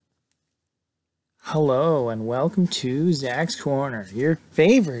Hello and welcome to Zach's Corner, your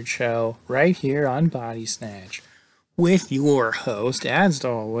favorite show right here on Body Snatch, with your host, as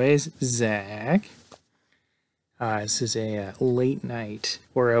always, Zach. This is a late night,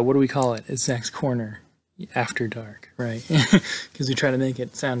 or what do we call it? It's Zach's Corner after dark, right? Because we try to make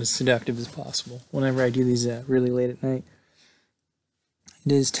it sound as seductive as possible whenever I do these really late at night.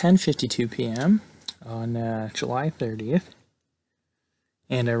 It is 10:52 p.m. on July 30th,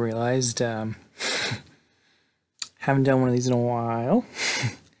 and I realized haven't done one of these in a while.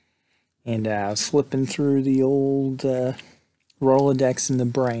 And I was flipping through the old Rolodex in the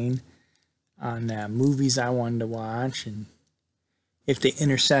brain on movies I wanted to watch and if they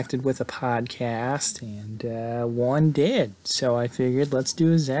intersected with a podcast, and one did. So I figured let's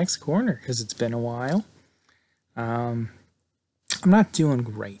do a Zach's Corner because it's been a while. I'm not doing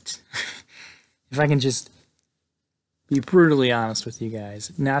great. If I can just be brutally honest with you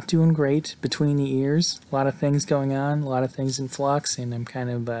guys, not doing great between the ears. A lot of things going on, a lot of things in flux, and I'm kind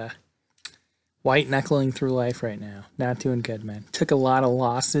of white knuckling through life right now. Not doing good, man. Took a lot of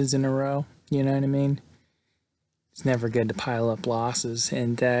losses in a row, you know what I mean? It's never good to pile up losses,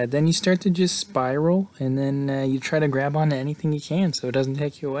 and then you start to just spiral, and then you try to grab onto anything you can so it doesn't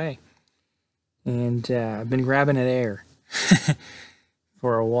take you away. And I've been grabbing at air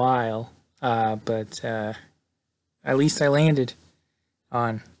for a while, but at least I landed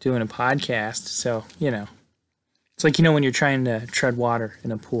on doing a podcast. So, it's like, when you're trying to tread water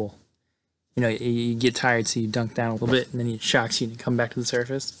in a pool. You get tired, so you dunk down a little bit, and then it shocks you and you come back to the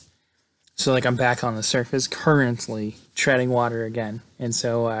surface. So, I'm back on the surface, currently treading water again. And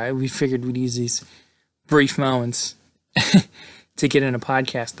so we figured we'd use these brief moments to get in a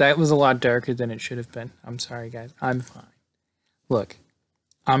podcast. That was a lot darker than it should have been. I'm sorry, guys. I'm fine. Look,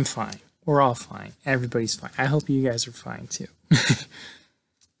 I'm fine. We're all fine. Everybody's fine. I hope you guys are fine, too.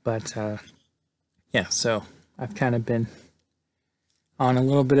 But, yeah, so I've kind of been on a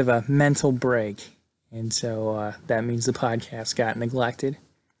little bit of a mental break. And so that means the podcast got neglected.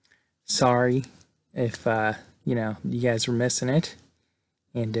 Sorry if, you guys were missing it.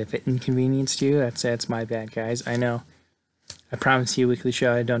 And if it inconvenienced you, that's my bad, guys. I know. I promise you a weekly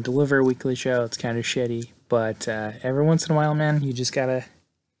show. I don't deliver a weekly show. It's kind of shitty. But every once in a while, man, you just gotta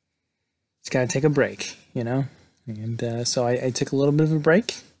take a break, And so I took a little bit of a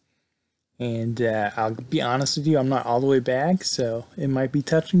break. And I'll be honest with you, I'm not all the way back, so it might be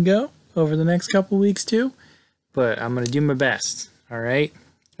touch and go over the next couple weeks too. But I'm going to do my best, all right?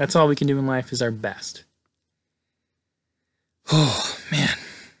 That's all we can do in life is our best. Oh, man.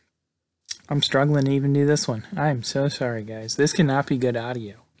 I'm struggling to even do this one. I'm so sorry, guys. This cannot be good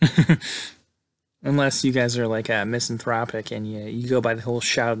audio. Unless you guys are like misanthropic and you go by the whole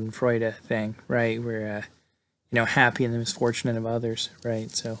Schadenfreude thing, right? Where, happy in the misfortune of others, right?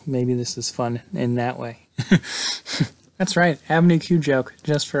 So maybe this is fun in that way. That's right. Avenue Q joke,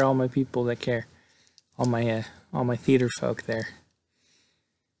 just for all my people that care. All my theater folk there.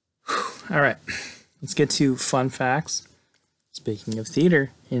 All right. Let's get to fun facts. Speaking of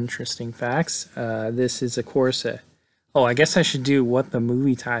theater, interesting facts. This is, of course, I guess I should do what the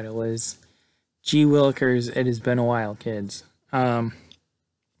movie title is. Gee Willikers, it has been a while, kids.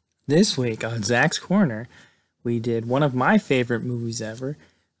 This week on Zach's Corner, we did one of my favorite movies ever.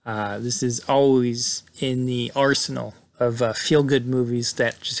 This is always in the arsenal of feel-good movies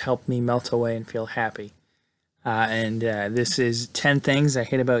that just help me melt away and feel happy. And this is 10 Things I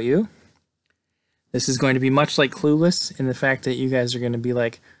Hate About You. This is going to be much like Clueless in the fact that you guys are going to be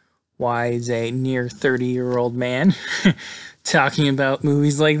like, why is a near 30-year-old man talking about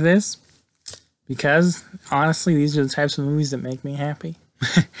movies like this? Because, honestly, these are the types of movies that make me happy.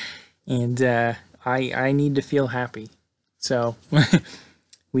 And I need to feel happy. So,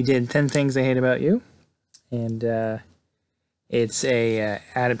 we did 10 Things I Hate About You. And it's a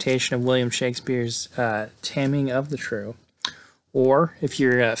adaptation of William Shakespeare's Taming of the Shrew. Or, if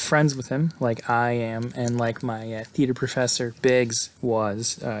you're friends with him, like I am, and like my theater professor Biggs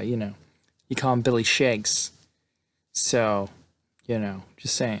was, you call him Billy Shakes. So,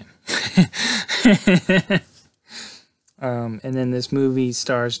 just saying. And then this movie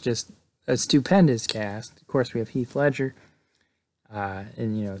stars just a stupendous cast. Of course, we have Heath Ledger,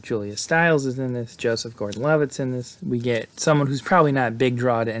 and Julia Stiles is in this. Joseph Gordon-Levitt's in this. We get someone who's probably not a big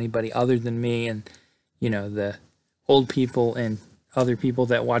draw to anybody other than me and the old people and other people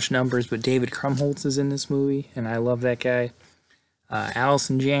that watch Numbers. But David Krumholtz is in this movie, and I love that guy.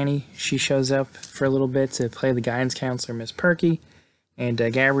 Allison Janney, she shows up for a little bit to play the guidance counselor, Miss Perky. And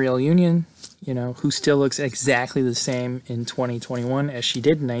Gabrielle Union, who still looks exactly the same in 2021 as she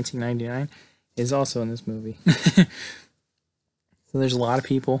did in 1999, is also in this movie. So there's a lot of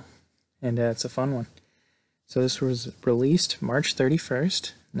people. and it's a fun one. So this was released March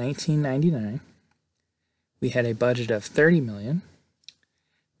 31st, 1999. We had a budget of $30 million.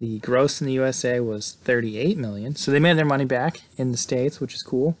 The gross in the USA was $38 million. So they made their money back in the States, which is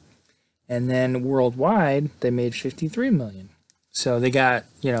cool. And then worldwide, they made $53 million. So they got,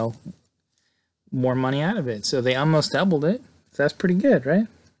 more money out of it. So they almost doubled it. So that's pretty good, right?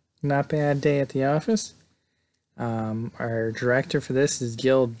 Not bad day at the office. Our director for this is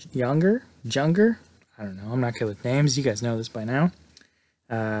Gil Junger. I don't know. I'm not good with names. You guys know this by now.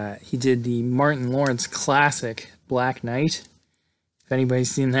 He did the Martin Lawrence classic Black Knight, if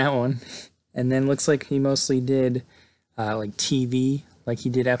anybody's seen that one. And then looks like he mostly did like TV. Like he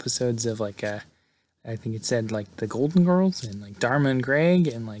did episodes of like I think it said like the Golden Girls and like Dharma and Greg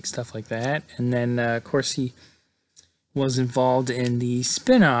and like stuff like that. And then of course he was involved in the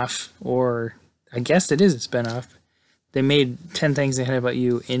spin-off, or I guess it is a spin-off. They made 10 Things I Hate About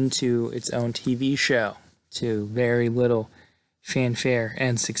You into its own TV show to very little fanfare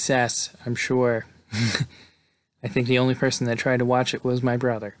and success, I'm sure. I think the only person that tried to watch it was my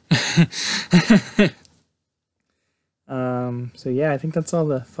brother. So yeah, I think that's all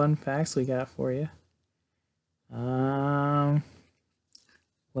the fun facts we got for you.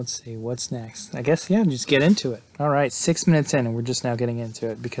 Let's see, what's next? I guess, yeah, just get into it. All right, 6 minutes in, and we're just now getting into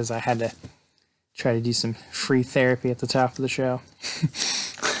it because I had to try to do some free therapy at the top of the show.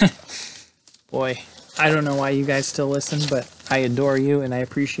 Boy, I don't know why you guys still listen, but I adore you, and I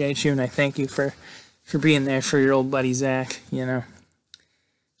appreciate you, and I thank you for being there for your old buddy Zach,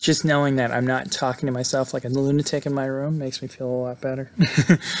 Just knowing that I'm not talking to myself like a lunatic in my room makes me feel a lot better.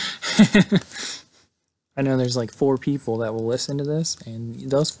 I know there's like 4 people that will listen to this,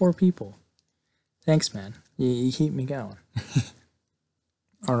 and those 4 people, thanks, man. You keep me going.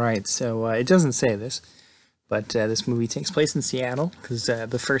 All right, so it doesn't say this, but this movie takes place in Seattle, because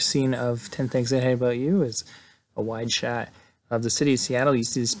the first scene of 10 Things I Hate About You is a wide shot of the city of Seattle. You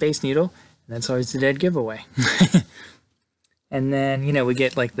see the Space Needle, and that's always the dead giveaway. And then, we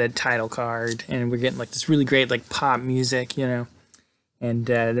get like the title card, and we're getting like this really great like pop music, and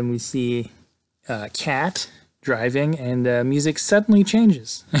then we see Cat driving, and the music suddenly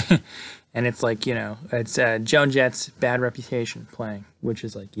changes. And it's like, it's Joan Jett's Bad Reputation playing, which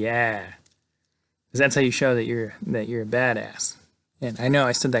is like, yeah. Because that's how you show that you're a badass. And I know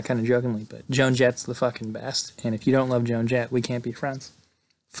I said that kind of jokingly, but Joan Jett's the fucking best. And if you don't love Joan Jett, we can't be friends.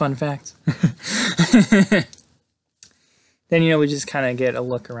 Fun fact. Then, we just kind of get a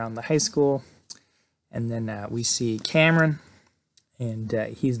look around the high school. And then we see Cameron. And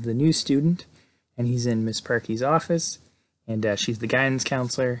he's the new student. And he's in Miss Perky's office. And she's the guidance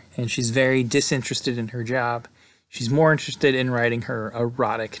counselor. And she's very disinterested in her job. She's more interested in writing her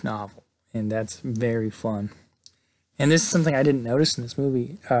erotic novel. And that's very fun. And this is something I didn't notice in this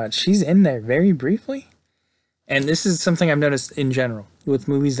movie. She's in there very briefly. And this is something I've noticed in general with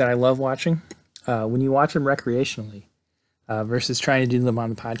movies that I love watching. When you watch them recreationally versus trying to do them on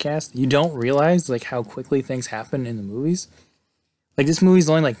the podcast, you don't realize like how quickly things happen in the movies. Like this movie's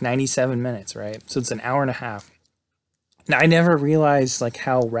only like 97 minutes, right? So it's an hour and a half. Now I never realized like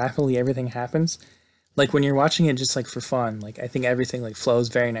how rapidly everything happens. Like when you're watching it just like for fun, like I think everything like flows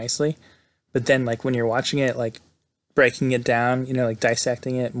very nicely. But then like when you're watching it, like breaking it down, like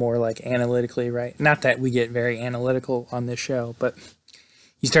dissecting it more like analytically, right? Not that we get very analytical on this show, but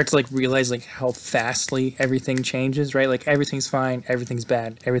you start to like realize like how fastly everything changes, right? Like everything's fine, everything's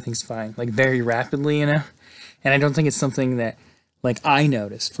bad, everything's fine, like very rapidly, And I don't think it's something that like I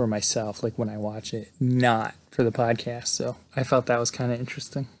notice for myself, like when I watch it, not for the podcast. So I felt that was kind of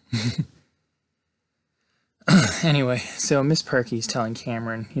interesting. Anyway, so Miss Perky's telling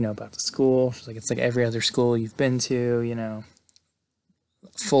Cameron, about the school. She's like, it's like every other school you've been to,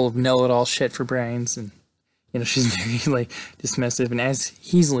 full of know-it-all shit for brains. And, she's very, like, dismissive. And as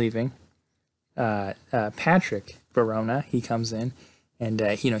he's leaving, Patrick Verona, he comes in. And,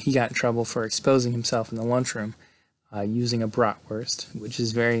 he got in trouble for exposing himself in the lunchroom using a bratwurst, which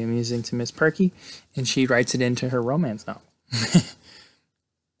is very amusing to Miss Perky. And she writes it into her romance novel.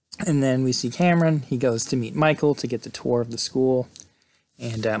 And then we see Cameron. He goes to meet Michael to get the tour of the school.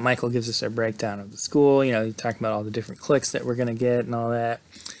 And Michael gives us a breakdown of the school. He's talking about all the different cliques that we're going to get and all that.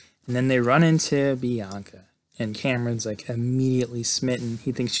 And then they run into Bianca. And Cameron's like immediately smitten.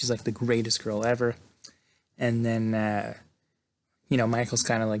 He thinks she's like the greatest girl ever. And then, Michael's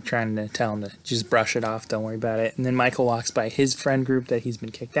kind of like trying to tell him to just brush it off. Don't worry about it. And then Michael walks by his friend group that he's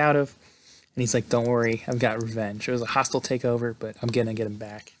been kicked out of. And he's like, don't worry, I've got revenge. It was a hostile takeover, but I'm going to get him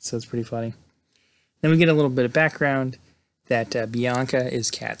back. So it's pretty funny. Then we get a little bit of background that Bianca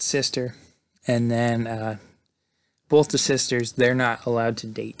is Kat's sister. And then both the sisters, they're not allowed to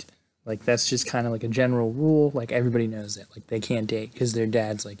date. Like, that's just kind of like a general rule. Like, everybody knows it. Like, they can't date because their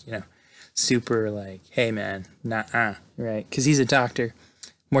dad's like, super like, hey man, nah, right? Because he's a doctor.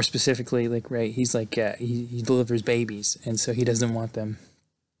 More specifically, like, right, he's like, he delivers babies, and so he doesn't want them,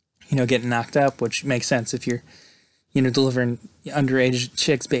 getting knocked up, which makes sense if you're, delivering underage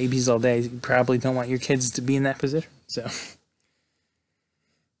chicks babies all day. You probably don't want your kids to be in that position. So,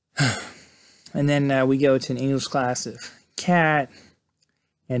 and then we go to an English class of Kat,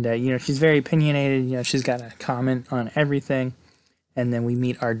 and she's very opinionated. She's got a comment on everything. And then we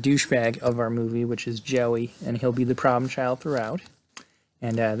meet our douchebag of our movie, which is Joey, and he'll be the problem child throughout.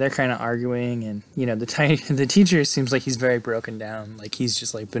 And they're kind of arguing, and the teacher seems like he's very broken down, like he's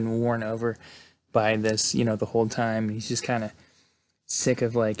just like been worn over by this, the whole time. He's just kind of sick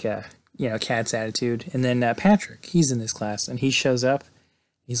of like Kat's attitude. And then Patrick, he's in this class, and he shows up.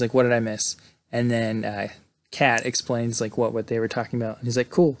 He's like, "What did I miss?" And then Kat explains like what they were talking about, and he's like,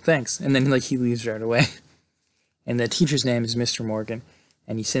 "Cool, thanks." And then like he leaves right away. And the teacher's name is Mr. Morgan.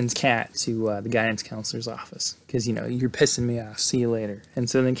 And he sends Kat to the guidance counselor's office because, you're pissing me off. See you later. And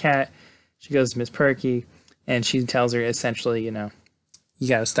so then Kat, she goes to Miss Perky, and she tells her essentially, you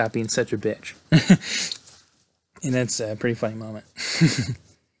got to stop being such a bitch. And that's a pretty funny moment.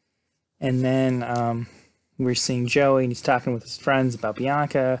 And then we're seeing Joey, and he's talking with his friends about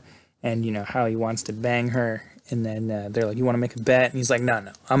Bianca and, how he wants to bang her. And then they're like, "You want to make a bet?" And he's like, no,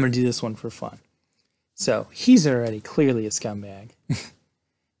 I'm going to do this one for fun. So he's already clearly a scumbag.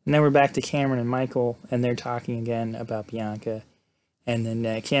 And then we're back to Cameron and Michael, and they're talking again about Bianca. And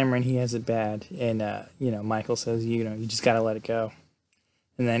then Cameron, he has it bad. And, Michael says, you just got to let it go.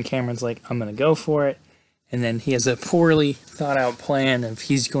 And then Cameron's like, I'm going to go for it. And then he has a poorly thought out plan of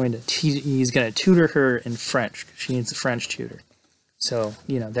he's going to tutor her in French. She needs a French tutor. So,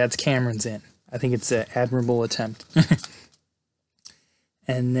 that's Cameron's in. I think it's an admirable attempt.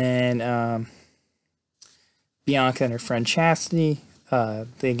 And then Bianca and her friend Chastity,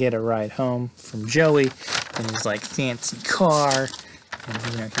 they get a ride home from Joey in his like fancy car,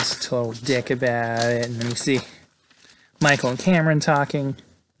 and he's a total dick about it. And then you see Michael and Cameron talking,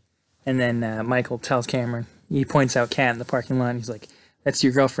 and then Michael tells Cameron, he points out Kat in the parking lot, and he's like, "That's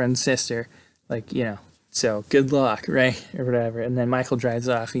your girlfriend's sister, like, so good luck," right, or whatever. And then Michael drives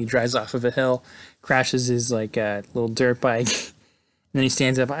off. He drives off of a hill, crashes his like little dirt bike, and then he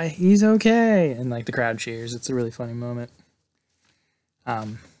stands up, "He's okay," and like the crowd cheers. It's a really funny moment.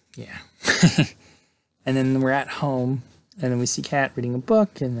 Yeah. And then we're at home, and then we see Kat reading a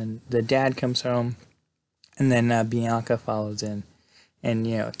book, and then the dad comes home, and then Bianca follows in. And,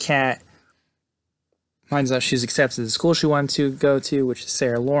 Kat finds out she's accepted the school she wanted to go to, which is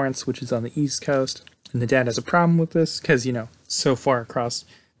Sarah Lawrence, which is on the East Coast. And the dad has a problem with this, because, so far across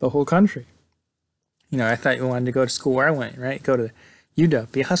the whole country. I thought you wanted to go to school where I went, right? Go to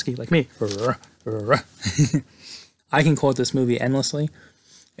UW, be a husky like me. I can quote this movie endlessly.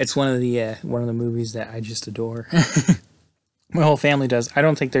 It's one of the movies that I just adore. My whole family does. I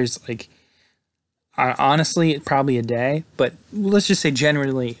don't think there's like, honestly, probably a day, but let's just say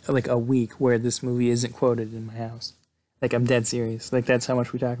generally like a week where this movie isn't quoted in my house. Like, I'm dead serious. Like, that's how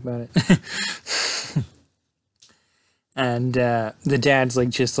much we talk about it. And the dad's like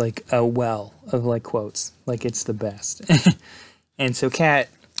just like a well of like quotes. Like, it's the best. And so Kat,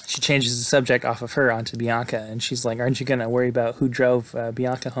 she changes the subject off of her onto Bianca, and she's like, "Aren't you going to worry about who drove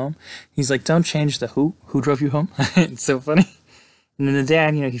Bianca home?" He's like, "Don't change the who drove you home." It's so funny. And then the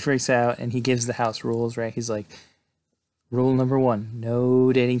dad, he freaks out, and he gives the house rules, right? He's like, "Rule number 1,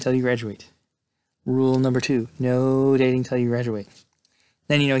 no dating till you graduate. Rule number 2, no dating till you graduate."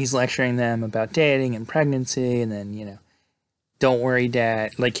 Then, he's lecturing them about dating and pregnancy, and then, "Don't worry,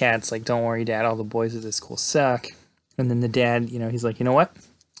 Dad." Like, Kat's like, "Don't worry, Dad, all the boys at this school suck." And then the dad, he's like, "You know what?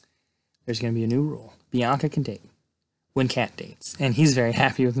 There's going to be a new rule. Bianca can date when Kat dates." And he's very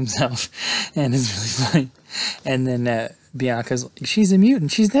happy with himself. And it's really funny. And then Bianca's like, "She's a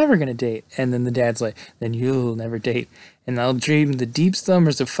mutant. She's never going to date." And then the dad's like, "Then you'll never date. And I'll dream the deep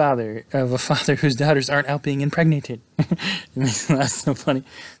slumbers of a father whose daughters aren't out being impregnated." That's so funny.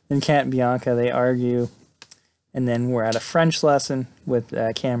 Then Kat and Bianca, they argue. And then we're at a French lesson with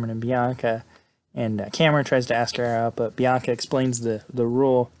Cameron and Bianca. And Cameron tries to ask her out, but Bianca explains the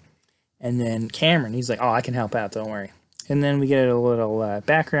rule. And then Cameron, he's like, "Oh, I can help out, don't worry." And then we get a little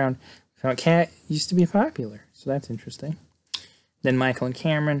background. Kat used to be popular, so that's interesting. Then Michael and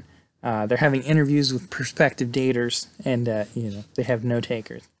Cameron, they're having interviews with prospective daters, and, they have no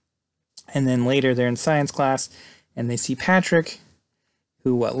takers. And then later they're in science class, and they see Patrick,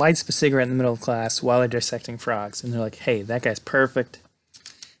 who lights up a cigarette in the middle of class while they're dissecting frogs. And they're like, "Hey, that guy's perfect."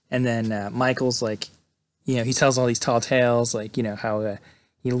 And then Michael's like, he tells all these tall tales, like, how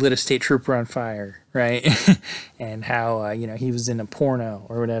he lit a state trooper on fire, right? And how you know, he was in a porno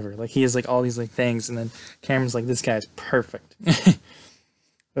or whatever. Like he has like all these like things, and then Cameron's like, this guy's perfect.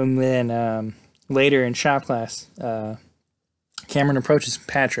 And then later in shop class, Cameron approaches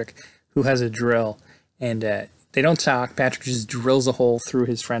Patrick, who has a drill, and they don't talk. Patrick just drills a hole through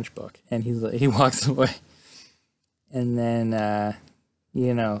his French book, and he walks away. And then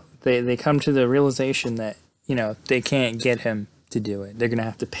you know, they come to the realization that, you know, they can't get him to do it. They're gonna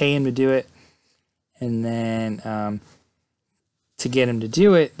have to pay him to do it, and then to get him to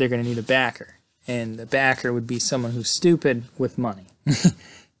do it, they're gonna need a backer, and the backer would be someone who's stupid with money.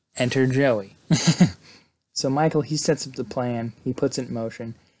 Enter Joey. So Michael, he sets up the plan, he puts it in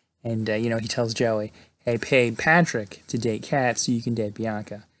motion, and you know, he tells Joey, "Hey, pay Patrick to date Kat so you can date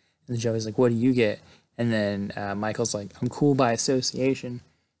Bianca." And Joey's like, "What do you get?" And then Michael's like, "I'm cool by association."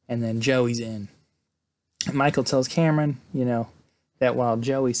 And then Joey's in. And Michael tells Cameron, you know, that while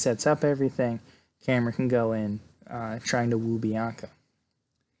Joey sets up everything, Cameron can go in trying to woo Bianca.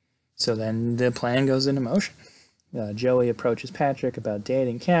 So then the plan goes into motion. Joey approaches Patrick about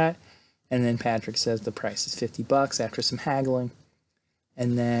dating Kat, and then Patrick says the price is $50 after some haggling.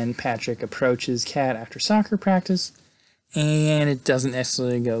 And then Patrick approaches Kat after soccer practice, and it doesn't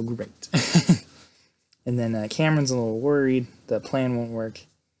necessarily go great. And then Cameron's a little worried the plan won't work.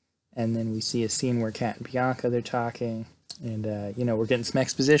 And then we see a scene where Kat and Bianca, they're talking, and you know, we're getting some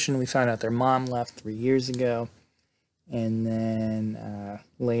exposition. We found out their mom left 3 years ago. And then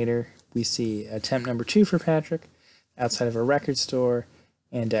later we see attempt number 2 for Patrick outside of a record store,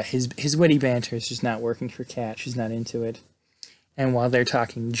 and his witty banter is just not working for Kat. She's not into it. And while they're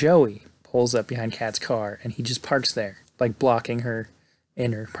talking, Joey pulls up behind Kat's car, and he just parks there, like blocking her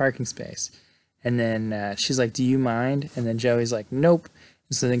in her parking space. And then she's like, "Do you mind?" And then Joey's like, "Nope."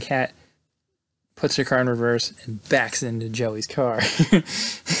 And so then Kat puts her car in reverse and backs into Joey's car.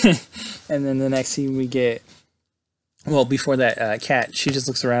 And then the next scene we get, well, before that, Kat, she just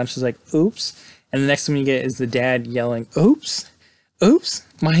looks around, she's like, "Oops." And the next one we get is the dad yelling, "Oops, oops,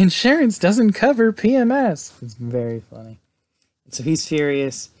 my insurance doesn't cover PMS." It's very funny. So he's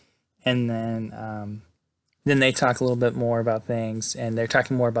furious, and then they talk a little bit more about things, and they're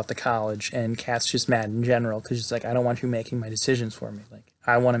talking more about the college, and Kat's just mad in general, because she's like, "I don't want you making my decisions for me. Like,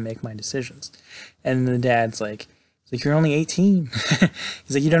 I want to make my decisions." And the dad's like, "You're only 18.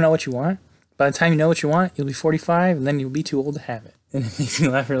 He's like, "You don't know what you want? By the time you know what you want, you'll be 45, and then you'll be too old to have it." And it makes me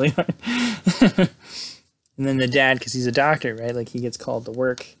laugh really hard. And then the dad, because he's a doctor, right? Like, he gets called to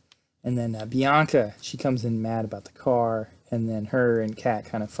work. And then Bianca, she comes in mad about the car, and then her and Kat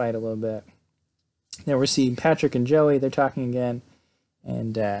kind of fight a little bit. Then we're seeing Patrick and Joey, they're talking again,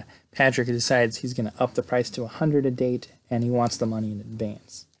 and Patrick decides he's going to up the price to $100 a date, and he wants the money in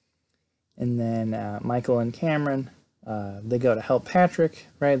advance. And then Michael and Cameron, they go to help Patrick,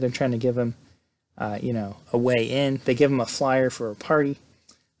 right? They're trying to give him, you know, a way in. They give him a flyer for a party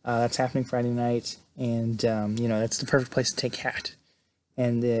that's happening Friday night, and you know, that's the perfect place to take Kat.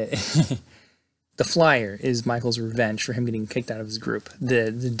 And the the flyer is Michael's revenge for him getting kicked out of his group.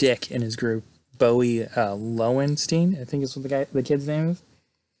 The dick in his group, Bowie Lowenstein, I think is what the kid's name is.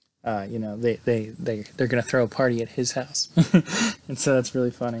 You know, they're gonna throw a party at his house, and so that's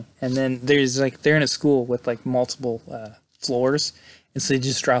really funny. And then there's like, they're in a school with like multiple floors, and so they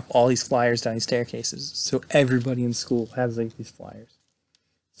just drop all these flyers down these staircases. So everybody in school has like these flyers.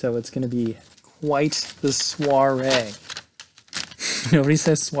 So it's gonna be quite the soiree. Nobody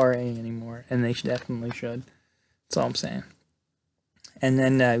says soiree anymore, and they definitely should. That's all I'm saying. And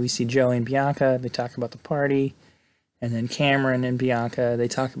then we see Joey and Bianca. They talk about the party. And then Cameron and Bianca, they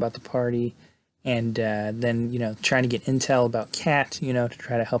talk about the party. And then, you know, trying to get intel about Kat, you know, to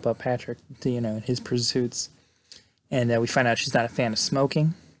try to help out Patrick, to, you know, in his pursuits. And we find out she's not a fan of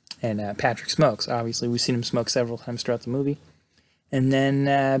smoking. And Patrick smokes, obviously. We've seen him smoke several times throughout the movie. And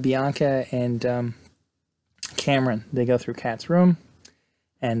then Bianca and Cameron, they go through Kat's room.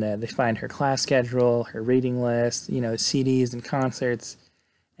 And they find her class schedule, her reading list, you know, CDs and concerts.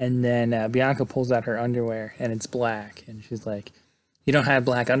 And then Bianca pulls out her underwear, and it's black. And she's like, "You don't have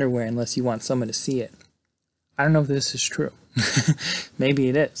black underwear unless you want someone to see it." I don't know if this is true. Maybe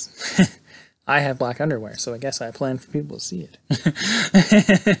it is. I have black underwear, so I guess I plan for people to see it.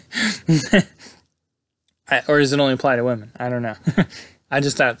 Or does it only apply to women? I don't know. I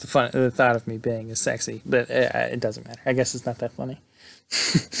just thought the thought of me being is sexy, but it doesn't matter. I guess it's not that funny.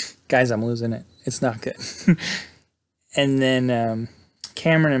 Guys, I'm losing it. It's not good. And then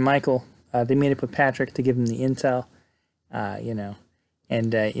Cameron and Michael, they meet up with Patrick to give him the intel, you know,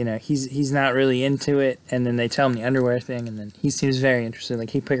 and you know, he's not really into it. And then they tell him the underwear thing, and then he seems very interested. Like,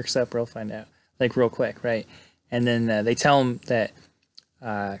 he picks up, we'll find out, like, real quick, right? And then they tell him that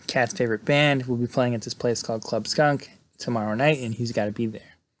Cat's favorite band will be playing at this place called Club Skunk tomorrow night, and he's got to be there.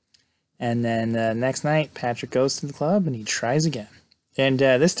 And then next night, Patrick goes to the club and he tries again. And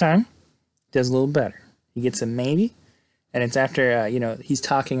this time, does a little better. He gets a maybe, and it's after, he's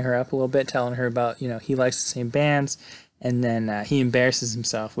talking her up a little bit, telling her about, he likes the same bands, and then he embarrasses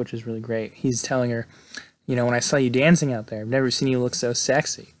himself, which is really great. He's telling her, when I saw you dancing out there, I've never seen you look so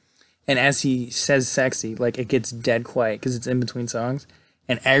sexy. And as he says sexy, like, it gets dead quiet because it's in between songs,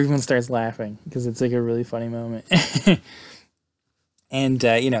 and everyone starts laughing because it's like a really funny moment. And,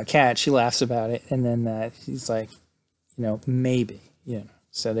 Kat, she laughs about it, and then he's like, maybe,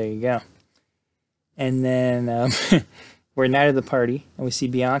 so there you go. And then we're night of the party, and we see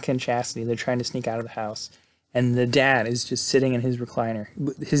Bianca and Chastity. They're trying to sneak out of the house, and the dad is just sitting in his recliner.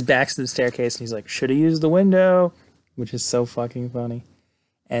 His back's to the staircase, and he's like, should have used the window, which is so fucking funny.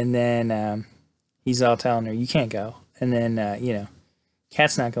 And then he's all telling her, you can't go. And then,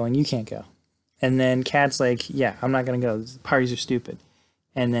 Kat's not going, you can't go. And then Kat's like, yeah, I'm not going to go. The parties are stupid.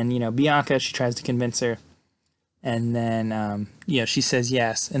 And then, Bianca, she tries to convince her. And then, she says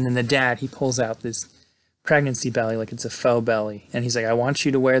yes. And then the dad, he pulls out this pregnancy belly like it's a faux belly. And he's like, I want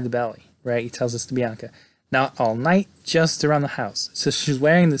you to wear the belly, right? He tells this to Bianca. Not all night, just around the house. So she's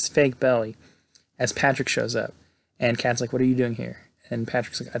wearing this fake belly as Patrick shows up. And Kat's like, what are you doing here? And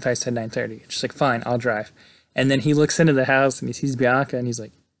Patrick's like, I thought I said 9:30. She's like, fine, I'll drive. And then he looks into the house and he sees Bianca and he's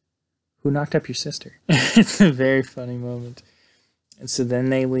like, who knocked up your sister? It's a very funny moment. And so then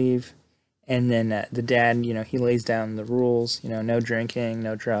they leave, and then the dad, he lays down the rules, no drinking,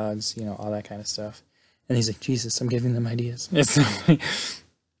 no drugs, all that kind of stuff. And he's like, Jesus, I'm giving them ideas. It's so funny.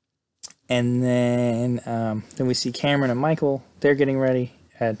 And then we see Cameron and Michael. They're getting ready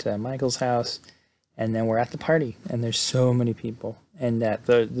at Michael's house, and then we're at the party, and there's so many people. And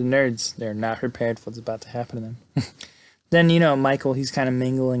the nerds, they're not prepared for what's about to happen to them. Then, Michael, he's kind of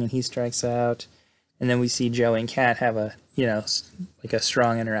mingling, and he strikes out. And then we see Joey and Kat have a, like a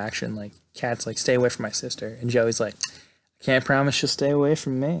strong interaction. Like, Kat's like, stay away from my sister. And Joey's like, I can't promise she'll stay away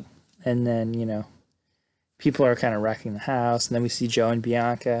from me. And then, people are kind of wrecking the house. And then we see Joe and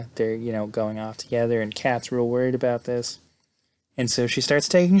Bianca. They're, going off together. And Kat's real worried about this. And so she starts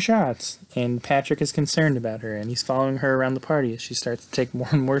taking shots. And Patrick is concerned about her. And he's following her around the party as she starts to take more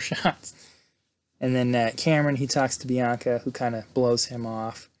and more shots. And then Cameron, he talks to Bianca, who kind of blows him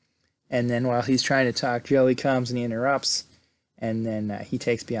off. And then while he's trying to talk, Joey comes and he interrupts. And then he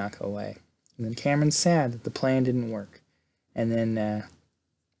takes Bianca away. And then Cameron's sad that the plan didn't work. And then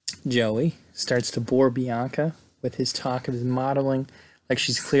Joey starts to bore Bianca with his talk of his modeling. Like,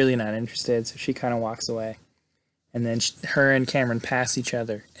 she's clearly not interested, so she kind of walks away. And then her and Cameron pass each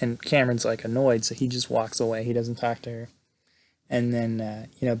other. And Cameron's like annoyed, so he just walks away. He doesn't talk to her. And then,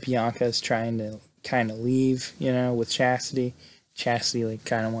 Bianca's trying to kind of leave, with Chastity. Chastity, like,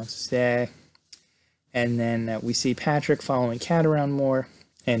 kind of wants to stay. And then we see Patrick following Kat around more.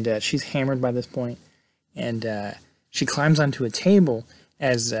 And she's hammered by this point. And she climbs onto a table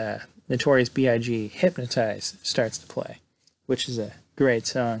as Notorious B.I.G. Hypnotize starts to play, which is a great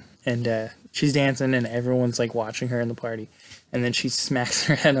song. And she's dancing, and everyone's, like, watching her in the party. And then she smacks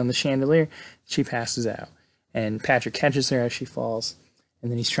her head on the chandelier. She passes out. And Patrick catches her as she falls.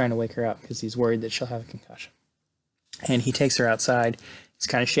 And then he's trying to wake her up because he's worried that she'll have a concussion. And he takes her outside. He's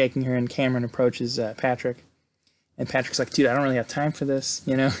kind of shaking her, and Cameron approaches Patrick. And Patrick's like, dude, I don't really have time for this,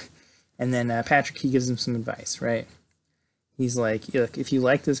 And then Patrick, he gives him some advice, right? He's like, look, if you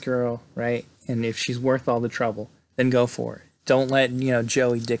like this girl, right, and if she's worth all the trouble, then go for it. Don't let,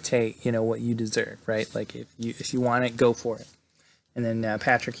 Joey dictate, what you deserve, right? Like, if you want it, go for it. And then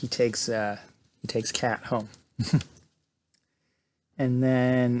Patrick, he takes Kat home. And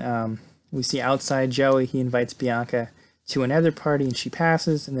then we see outside Joey. He invites Bianca to another party, and she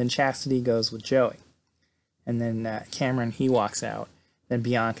passes. And then Chastity goes with Joey. And then Cameron, he walks out. Then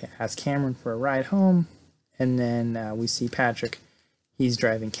Bianca asks Cameron for a ride home. And then we see Patrick. He's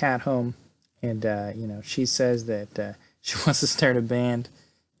driving Kat home. And, she says that she wants to start a band.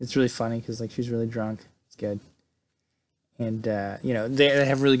 It's really funny because, like, she's really drunk. It's good. And, they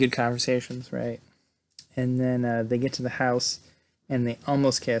have really good conversations, right? And then they get to the house. And they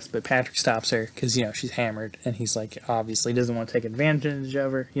almost kiss, but Patrick stops her because, she's hammered. And he's like, obviously doesn't want to take advantage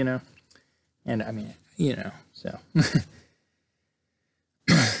of her, And, I mean, so.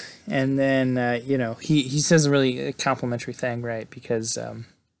 And then, he says a really complimentary thing, right? Because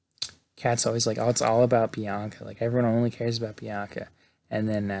Kat's always like, oh, it's all about Bianca. Like, everyone only cares about Bianca. And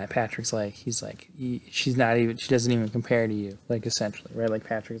then Patrick's like, she doesn't even compare to you, like, essentially, right? Like,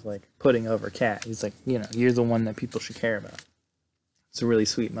 Patrick's like putting over Kat. He's like, you're the one that people should care about. It's a really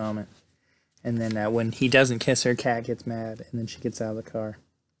sweet moment. And then when he doesn't kiss her, Kat gets mad, and then she gets out of the car.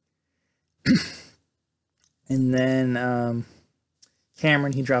 And then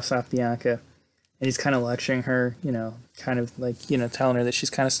Cameron, he drops off Bianca, and he's kind of lecturing her, kind of like, telling her that she's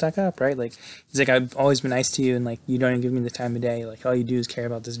kind of stuck up, right? Like, he's like, I've always been nice to you, and like, you don't even give me the time of day. Like, all you do is care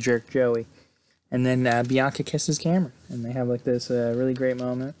about this jerk Joey. And then Bianca kisses Cameron, and they have like this really great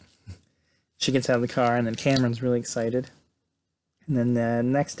moment. She gets out of the car, and then Cameron's really excited. And then the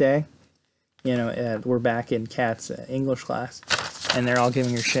next day, we're back in Kat's English class, and they're all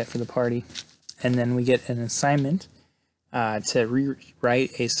giving her shit for the party. And then we get an assignment to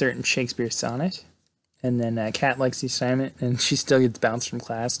rewrite a certain Shakespeare sonnet. And then Kat likes the assignment, and she still gets bounced from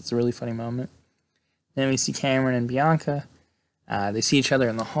class. It's a really funny moment. Then we see Cameron and Bianca. They see each other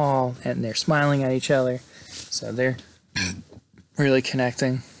in the hall, and they're smiling at each other. So they're really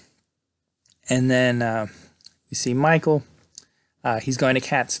connecting. And then we see Michael. He's going to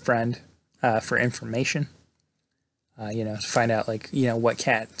Kat's friend for information. To find out, what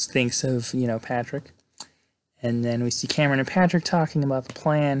Kat thinks of, Patrick. And then we see Cameron and Patrick talking about the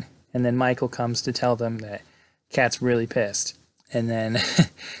plan. And then Michael comes to tell them that Kat's really pissed. And then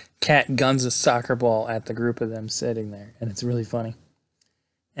Kat guns a soccer ball at the group of them sitting there. And it's really funny.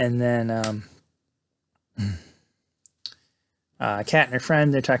 And then Kat and her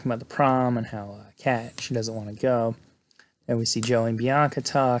friend, they're talking about the prom and how Kat, she doesn't want to go. Then we see Joey and Bianca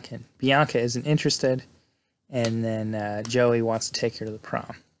talk. And Bianca isn't interested. And then Joey wants to take her to the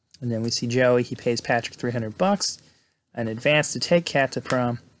prom. And then we see Joey, he pays Patrick $300 in advance to take Kat to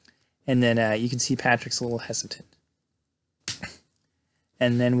prom. And then you can see Patrick's a little hesitant.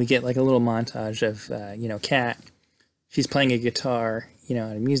 And then we get like a little montage of, Kat. She's playing a guitar, at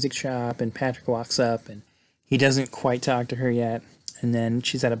a music shop. And Patrick walks up and he doesn't quite talk to her yet. And then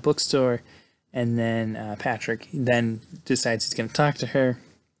she's at a bookstore. And then Patrick then decides he's going to talk to her.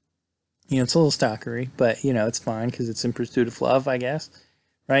 It's a little stalkery, but, it's fine because it's in pursuit of love, I guess.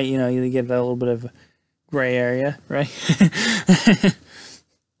 Right? You get that little bit of gray area, right?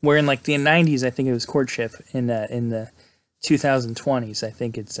 Where in like the 90s, I think it was courtship. In the 2020s, I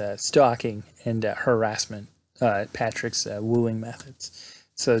think it's stalking and harassment, Patrick's wooing methods.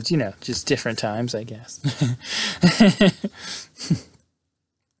 So it's, just different times, I guess.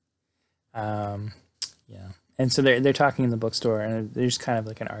 Yeah. And so they're talking in the bookstore, and there's kind of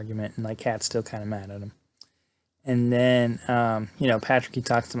like an argument, and like Kat's still kind of mad at him. And then, Patrick, he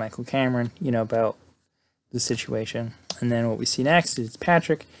talks to Michael Cameron, about the situation. And then what we see next is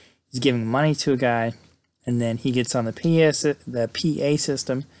Patrick, he's giving money to a guy, and then he gets on the PA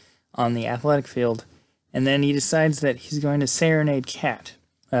system on the athletic field, and then he decides that he's going to serenade Kat,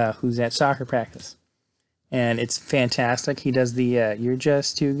 who's at soccer practice. And it's fantastic. He does the, you're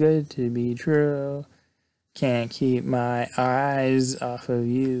just too good to be true. Can't keep my eyes off of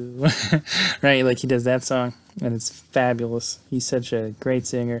you. Right? Like he does that song, and it's fabulous. He's such a great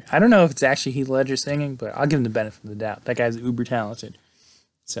singer. I don't know if it's actually Heath Ledger singing, but I'll give him the benefit of the doubt. That guy's uber talented.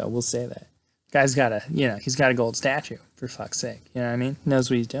 So we'll say that. Guy's got he's got a gold statue, for fuck's sake. You know what I mean? Knows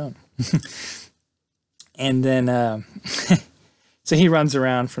what he's doing. And then, so he runs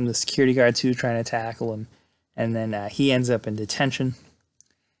around from the security guards who are trying to tackle him. And then he ends up in detention.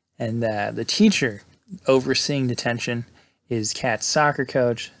 And the teacher overseeing detention is Kat's soccer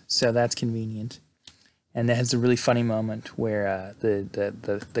coach, so that's convenient. And that has a really funny moment where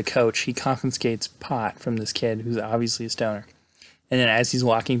the coach, he confiscates pot from this kid who's obviously a stoner. And then as he's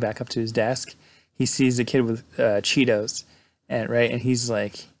walking back up to his desk, he sees a kid with Cheetos, and he's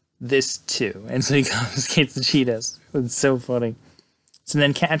like, this too. And so he confiscates the Cheetos. It's so funny. So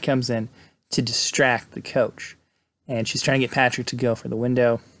then Kat comes in to distract the coach, and she's trying to get Patrick to go for the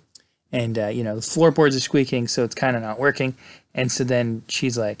window. And, the floorboards are squeaking, so it's kind of not working. And so then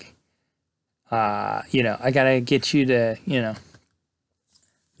she's like, I got to get you to,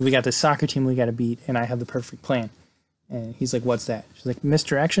 we got the soccer team we got to beat, and I have the perfect plan. And he's like, what's that? She's like,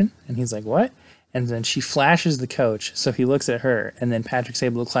 misdirection? And he's like, what? And then she flashes the coach, so he looks at her, and then Patrick's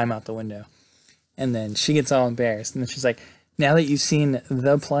able to climb out the window. And then she gets all embarrassed, and then she's like, now that you've seen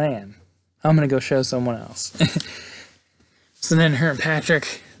the plan, I'm going to go show someone else. So then her and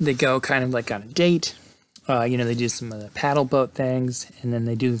Patrick, they go kind of like on a date. They do some of the paddle boat things, and then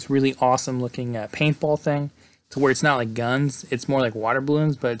they do this really awesome looking paintball thing to where it's not like guns. It's more like water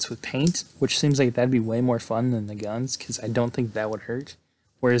balloons, but it's with paint, which seems like that'd be way more fun than the guns because I don't think that would hurt.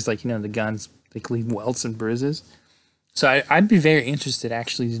 Whereas the guns, they leave welts and bruises. So I'd be very interested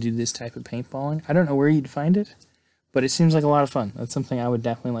actually to do this type of paintballing. I don't know where you'd find it, but it seems like a lot of fun. That's something I would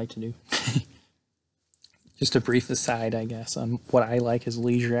definitely like to do. Just a brief aside, I guess, on what I like as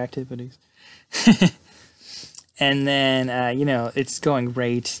leisure activities. And then it's going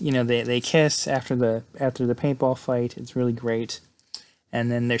great. They kiss after the paintball fight. It's really great. And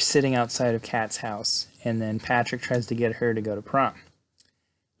then they're sitting outside of Kat's house, and then Patrick tries to get her to go to prom,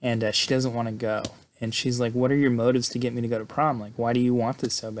 and she doesn't want to go. And she's like, "What are your motives to get me to go to prom? Like, why do you want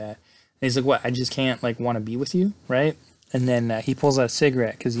this so bad?" And he's like, "What? I just can't want to be with you, right?" And then he pulls out a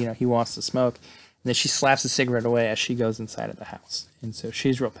cigarette because he wants to smoke. And then she slaps the cigarette away as she goes inside of the house, and so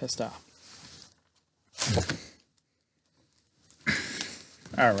she's real pissed off.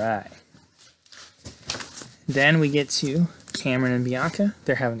 All right. Then we get to Cameron and Bianca.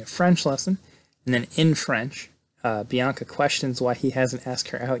 They're having a French lesson, and then in French, Bianca questions why he hasn't asked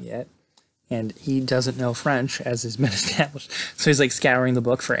her out yet, and he doesn't know French, as has been established. So he's scouring the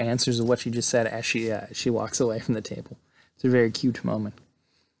book for answers of what she just said as she walks away from the table. It's a very cute moment.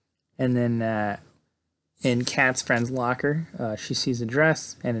 And then in Kat's friend's locker, she sees a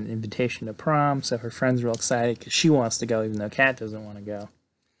dress and an invitation to prom, so her friend's real excited because she wants to go even though Kat doesn't want to go.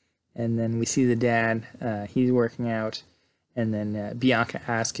 And then we see the dad, he's working out, and then Bianca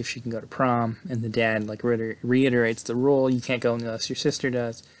asks if she can go to prom, and the dad reiterates the rule, you can't go unless your sister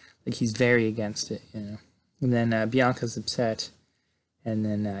does. He's very against it, And then Bianca's upset, and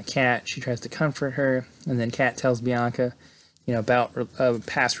then Kat, she tries to comfort her, and then Kat tells Bianca, about a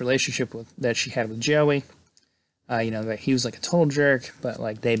past relationship that she had with Joey. That he was a total jerk,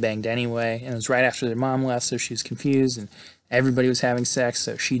 but they banged anyway, and it was right after their mom left, so she was confused, and everybody was having sex,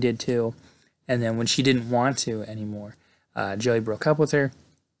 so she did too. And then when she didn't want to anymore, Joey broke up with her.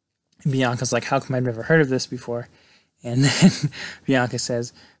 And Bianca's like, how come I've never heard of this before? And then Bianca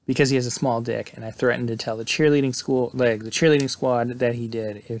says, because he has a small dick, and I threatened to tell the cheerleading squad that he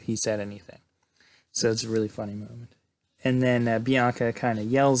did if he said anything. So it's a really funny moment. And then Bianca kind of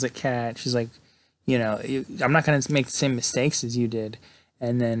yells at Kat. She's like, I'm not going to make the same mistakes as you did.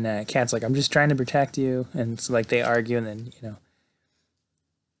 And then Kat's like, I'm just trying to protect you. And so they argue, and then,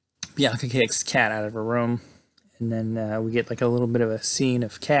 Bianca kicks Kat out of her room. And then we get a little bit of a scene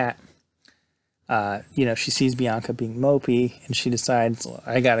of Kat. She sees Bianca being mopey, and she decides,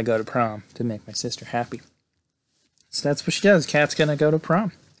 I got to go to prom to make my sister happy. So that's what she does. Kat's going to go to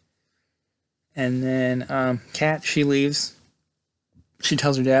prom. And then Kat, she leaves. She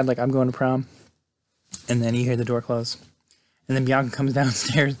tells her dad, I'm going to prom. And then you hear the door close. And then Bianca comes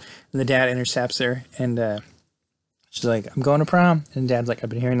downstairs, and the dad intercepts her, and she's like, I'm going to prom. And Dad's like, I've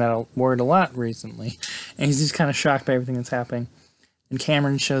been hearing that word a lot recently. And he's just kind of shocked by everything that's happening. And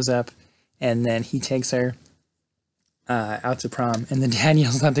Cameron shows up, and then he takes her out to prom. And the dad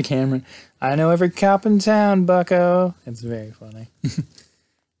yells out to Cameron, I know every cop in town, bucko. It's very funny.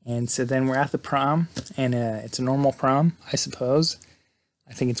 And so then we're at the prom, and it's a normal prom, I suppose.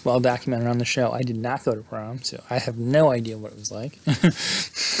 I think it's well documented on the show. I did not go to prom, so I have no idea what it was like.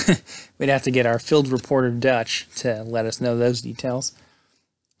 We'd have to get our field reporter Dutch to let us know those details.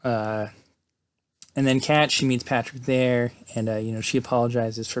 And then Kat, she meets Patrick there, and she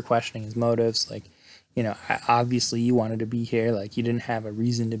apologizes for questioning his motives. Obviously you wanted to be here. You didn't have a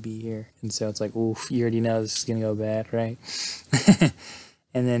reason to be here. And so it's oof, you already know this is going to go bad, right?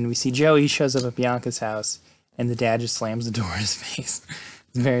 And then we see Joey shows up at Bianca's house, and the dad just slams the door in his face.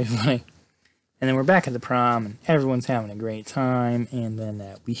 It's very funny. And then we're back at the prom, and everyone's having a great time. And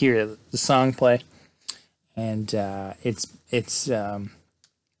then we hear the song play, and it's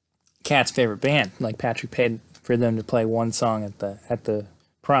Kat's favorite band. Patrick paid for them to play one song at the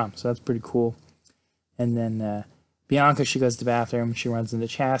prom, so that's pretty cool. And then Bianca, she goes to the bathroom. She runs into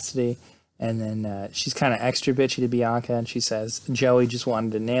Chastity, and then she's kind of extra bitchy to Bianca, and she says, Joey just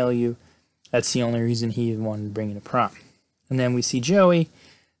wanted to nail you. That's the only reason he wanted to bring you to prom. And then we see Joey,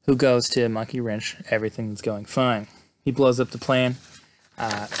 who goes to Monkey Wrench. Everything's going fine. He blows up the plan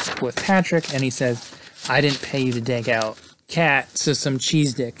with Patrick, and he says, I didn't pay you to dig out Kat, so some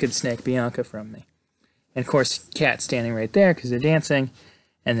cheese dick could snake Bianca from me. And of course, Kat's standing right there because they're dancing,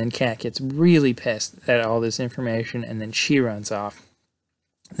 and then Kat gets really pissed at all this information, and then she runs off.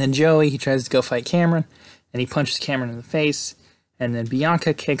 And then Joey, he tries to go fight Cameron, and he punches Cameron in the face. And then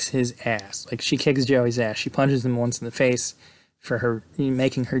Bianca kicks his ass. She kicks Joey's ass. She punches him once in the face for her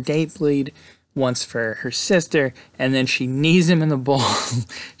making her date bleed, once for her sister, and then she knees him in the balls.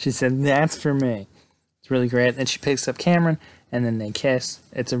 She said, that's for me. It's really great. Then she picks up Cameron, and then they kiss.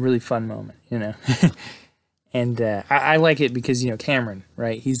 It's a really fun moment, And I like it because, Cameron,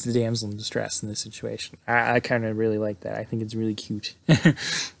 right? He's the damsel in distress in this situation. I kind of really like that. I think it's really cute.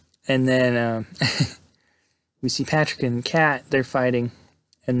 And then we see Patrick and Kat, they're fighting.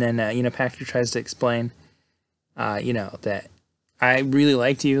 And then, Patrick tries to explain, that I really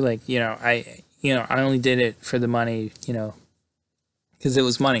liked you. I only did it for the money, because it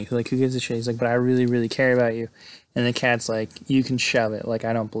was money. Like, who gives a shit? He's like, but I really, really care about you. And the cat's like, you can shove it. Like,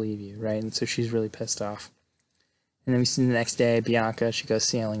 I don't believe you, right? And so she's really pissed off. And then we see the next day, Bianca, she goes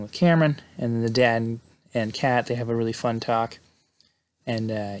sailing with Cameron. And then the dad and cat, they have a really fun talk. And,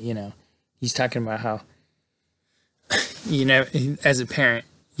 you know, he's talking about how, you know, as a parent,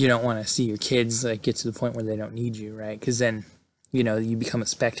 you don't want to see your kids, like, get to the point where they don't need you, right? Because then, you know, you become a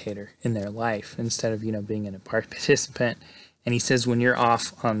spectator in their life instead of, you know, being a participant. And he says, when you're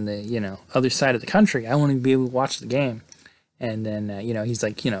off on the, you know, other side of the country, I want to be able to watch the game. And then, you know, he's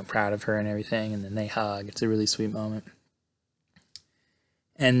like, you know, proud of her and everything. And then they hug. It's a really sweet moment.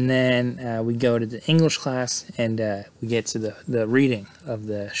 And then we go to the English class and we get to the reading of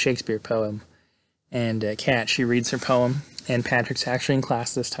the Shakespeare poem. And Kat, she reads her poem. And Patrick's actually in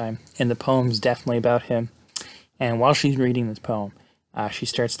class this time. And the poem's definitely about him. And while she's reading this poem, she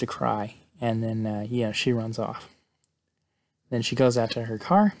starts to cry. And then, you know, she runs off. Then she goes out to her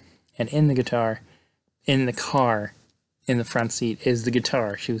car, and in the car, in the front seat, is the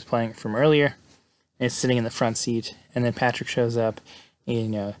guitar she was playing from earlier. And it's sitting in the front seat, and then Patrick shows up, and, you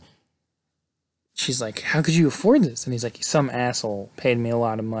know, she's like, how could you afford this? And he's like, some asshole paid me a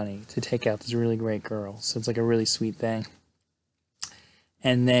lot of money to take out this really great girl. So it's like a really sweet thing.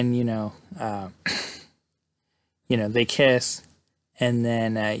 And then, you know, they kiss, and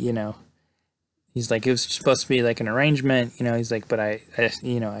then, you know, he's like, it was supposed to be like an arrangement, you know, he's like, but I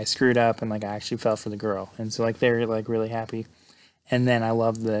screwed up and like I actually fell for the girl. And so like they're like really happy. And then I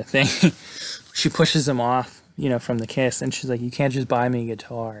love the thing. She pushes him off, you know, from the kiss, and she's like, you can't just buy me a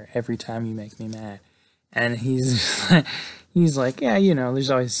guitar every time you make me mad. And he's like, yeah, you know, there's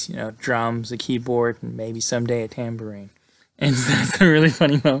always, you know, drums, a keyboard, and maybe someday a tambourine. And so that's a really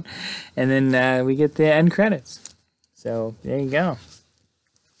funny moment. And then we get the end credits. So there you go.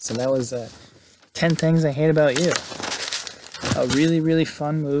 So that was 10 Things I Hate About You. A really, really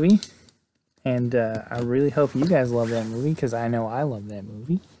fun movie. And I really hope you guys love that movie, because I know I love that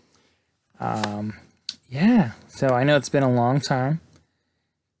movie. Yeah, so I know it's been a long time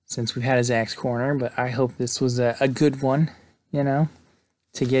since we've had a Zach's Corner, but I hope this was a good one, you know,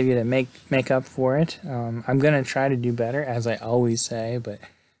 to give you to make up for it. I'm going to try to do better, as I always say, but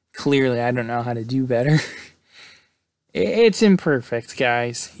clearly I don't know how to do better. It's imperfect,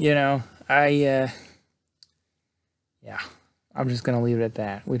 guys, you know. Yeah, I'm just going to leave it at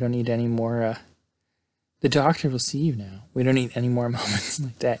that. We don't need any more, the doctor will see you now. We don't need any more moments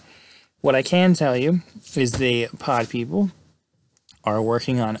like that. What I can tell you is the pod people are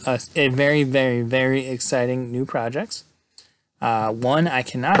working on a very, very, very exciting new projects. One I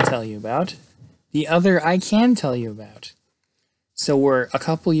cannot tell you about. The other I can tell you about. So we're a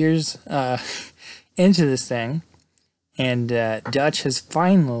couple years into this thing. And Dutch has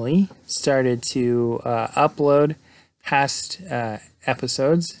finally started to upload past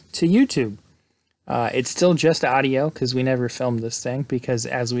episodes to YouTube. It's still just audio, because we never filmed this thing, because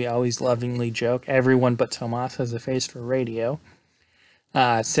as we always lovingly joke, everyone but Tomas has a face for radio.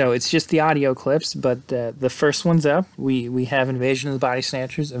 So it's just the audio clips, but the first one's up. We have Invasion of the Body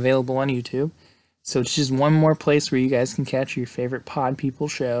Snatchers available on YouTube. So it's just one more place where you guys can catch your favorite Pod People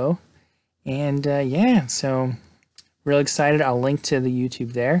show. And yeah, so real excited. I'll link to the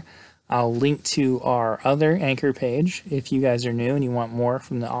YouTube there. I'll link to our other Anchor page if you guys are new and you want more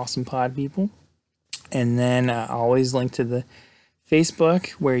from the awesome Pod People. And then I'll always link to the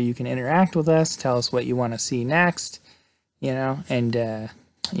Facebook where you can interact with us, tell us what you want to see next, you know. And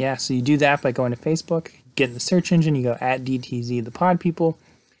yeah, so you do that by going to Facebook, get in the search engine, you go at DTZ the Pod People.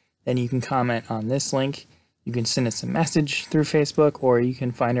 Then you can comment on this link. You can send us a message through Facebook, or you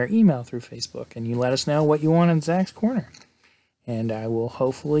can find our email through Facebook, and you let us know what you want on Zach's Corner. And I will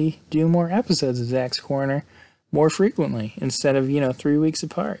hopefully do more episodes of Zach's Corner more frequently instead of, 3 weeks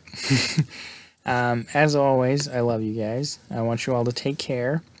apart. As always, I love you guys. I want you all to take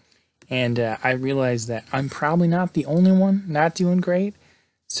care. And I realize that I'm probably not the only one not doing great.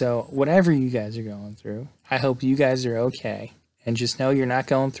 So whatever you guys are going through, I hope you guys are okay. And just know you're not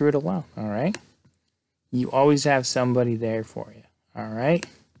going through it alone, all right? You always have somebody there for you, all right?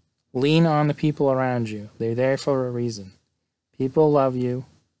 Lean on the people around you. They're there for a reason. People love you.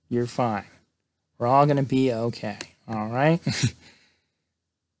 You're fine. We're all going to be okay, all right?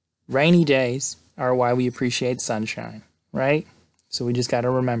 Rainy days are why we appreciate sunshine, right? So we just got to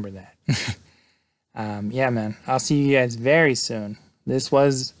remember that. Yeah, man. I'll see you guys very soon. This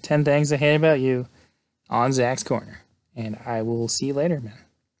was 10 Things I Hate About You on Zach's Corner. And I will see you later, man.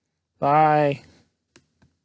 Bye.